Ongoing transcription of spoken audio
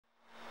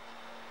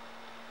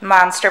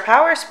Monster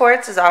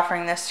Powersports is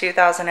offering this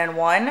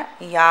 2001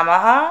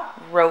 Yamaha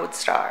Road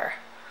Star.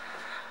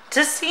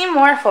 To see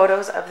more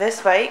photos of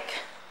this bike,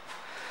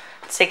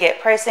 to get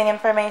pricing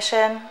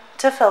information,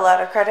 to fill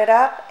out a credit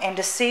app, and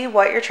to see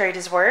what your trade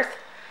is worth,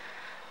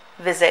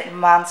 visit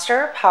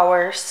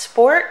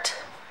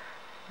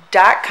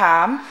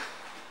monsterpowersport.com.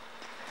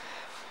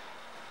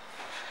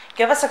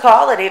 Give us a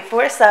call at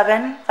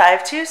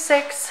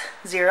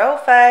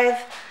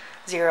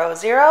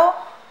 847-526-0500.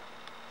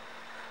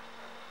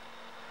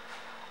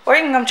 Or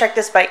you can come check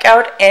this bike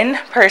out in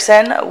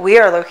person. We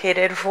are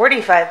located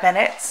 45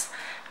 minutes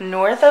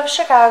north of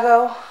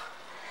Chicago,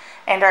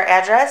 and our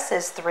address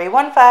is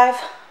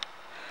 315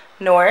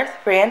 North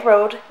Rd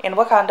Road in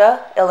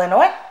Wauconda,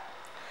 Illinois.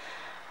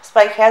 This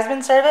bike has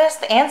been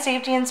serviced and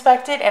safety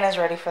inspected and is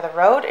ready for the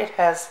road. It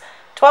has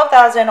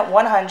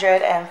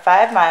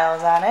 12,105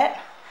 miles on it.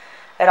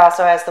 It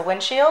also has the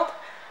windshield,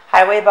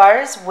 highway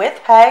bars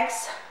with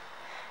pegs,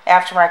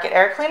 aftermarket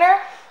air cleaner,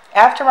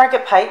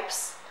 aftermarket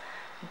pipes,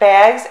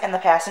 bags, and the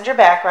passenger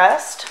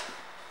backrest.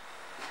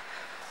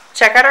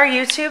 Check out our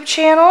YouTube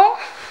channel.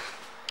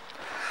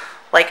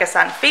 Like us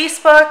on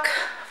Facebook.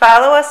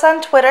 Follow us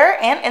on Twitter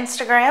and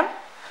Instagram.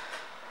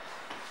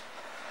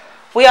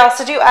 We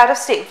also do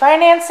out-of-state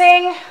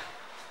financing,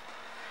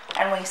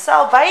 and we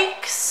sell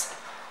bikes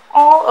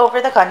all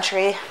over the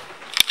country.